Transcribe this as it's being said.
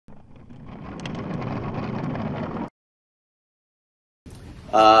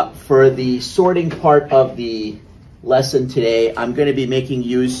For the sorting part of the lesson today, I'm going to be making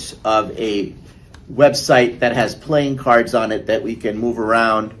use of a website that has playing cards on it that we can move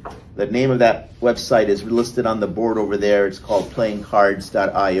around. The name of that website is listed on the board over there. It's called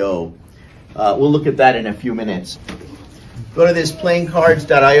playingcards.io. We'll look at that in a few minutes. Go to this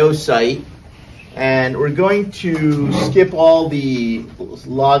playingcards.io site, and we're going to skip all the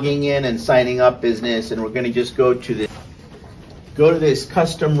logging in and signing up business, and we're going to just go to this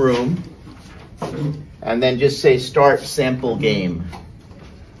custom room, and then just say start sample game,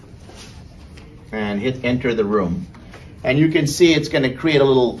 and hit enter the room. And you can see it's going to create a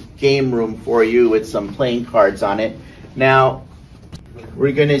little game room for you with some playing cards on it. Now,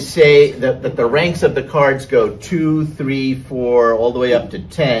 we're going to say that the ranks of the cards go 2, 3, 4, all the way up to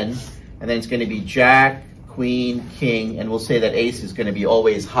 10. And then it's going to be Jack, Queen, King, and we'll say that Ace is going to be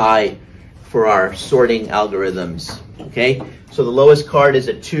always high for our sorting algorithms. Okay? So the lowest card is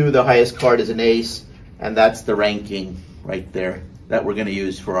a 2, the highest card is an Ace, and that's the ranking right there that we're going to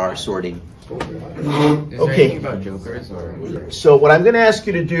use for our sorting. Is there anything about jokers? So what I'm going to ask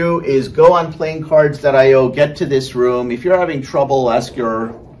you to do is go on playingcards.io, get to this room. If you're having trouble, ask your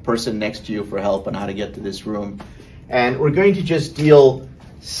person next to you for help on how to get to this room. And we're going to just deal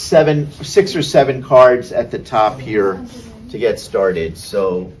 6 or 7 cards at the top here to get started.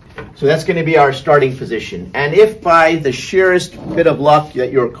 So that's going to be our starting position. And if by the sheerest bit of luck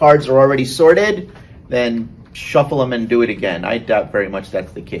that your cards are already sorted, then shuffle them and do it again. I doubt very much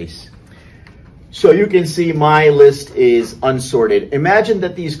that's the case. So you can see my list is unsorted. Imagine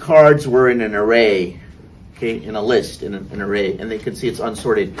that these cards were in an array, okay, in a list, in an array, and they can see it's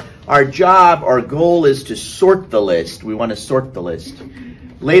unsorted. Our goal is to sort the list. We want to sort the list.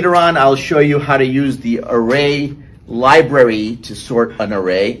 Later on, I'll show you how to use the array library to sort an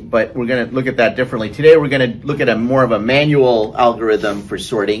array, but we're going to look at that differently. Today, we're going to look at more of a manual algorithm for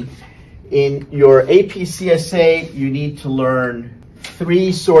sorting. In your AP CSA, you need to learn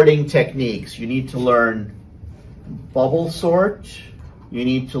 3 sorting techniques. You need to learn bubble sort, you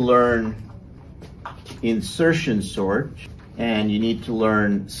need to learn insertion sort, and you need to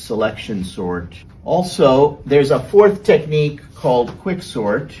learn selection sort. Also, there's a 4th technique called quick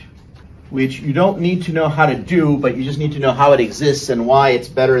sort, which you don't need to know how to do, but you just need to know how it exists and why it's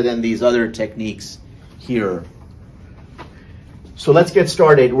better than these other techniques here. So let's get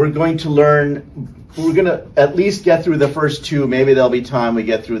started. We're going to at least get through the first 2. Maybe there'll be time we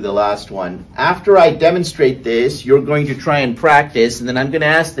get through the last one. After I demonstrate this, you're going to try and practice, and then I'm going to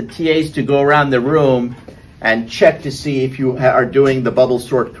ask the TAs to go around the room and check to see if you are doing the bubble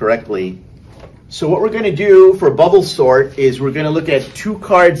sort correctly. So what we're going to do for bubble sort is we're going to look at 2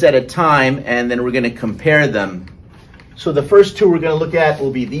 cards at a time, and then we're going to compare them. So the first 2 we're going to look at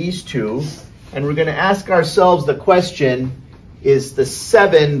will be these 2, and we're going to ask ourselves the question, is the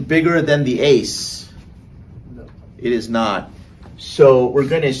 7 bigger than the Ace? No. It is not. So we're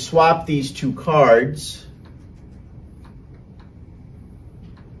going to swap these 2 cards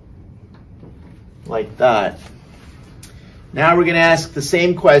like that. Now we're going to ask the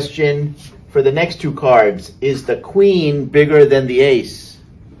same question for the next 2 cards. Is the Queen bigger than the Ace?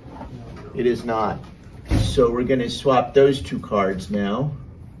 It is not. So we're going to swap those 2 cards now.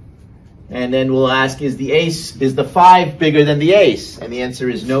 And then we'll ask, is the 5 bigger than the Ace? And the answer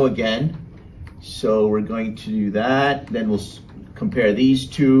is no again. So we're going to do that. Then we'll compare these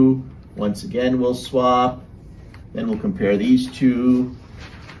 2. Once again, we'll swap. Then we'll compare these 2.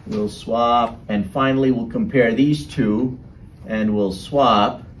 We'll swap. And finally, we'll compare these 2. And we'll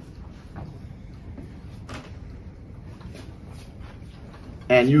swap.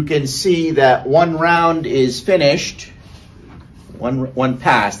 And you can see that 1 round is finished. One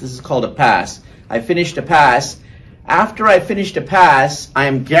pass. This is called a pass. I finished a pass. After I finished a pass, I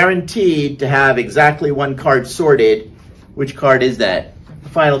am guaranteed to have exactly 1 card sorted. Which card is that? The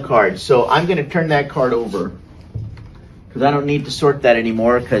final card. So I'm going to turn that card over because I don't need to sort that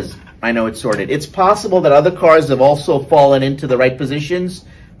anymore because I know it's sorted. It's possible that other cards have also fallen into the right positions,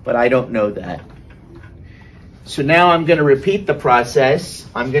 but I don't know that. So now I'm going to repeat the process.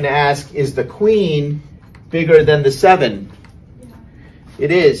 I'm going to ask, is the Queen bigger than the 7? It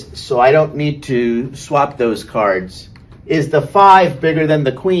is, so I don't need to swap those cards. Is the 5 bigger than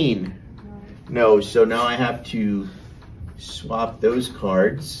the Queen? No, so now I have to swap those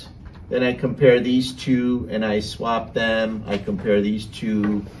cards. Then I compare these 2 and I swap them. I compare these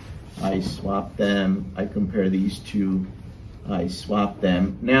 2, I swap them. I compare these 2, I swap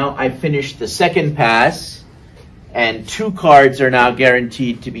them. Now I finished the second pass and 2 cards are now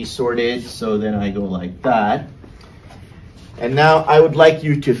guaranteed to be sorted. So then I go like that. And now I would like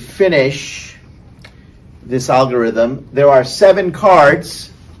you to finish this algorithm. There are 7 cards.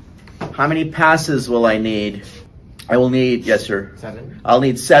 How many passes will I need? I will need, yes sir? 7. I'll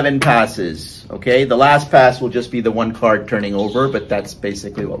need 7 passes, okay? The last pass will just be the 1 card turning over, but that's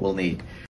basically what we'll need.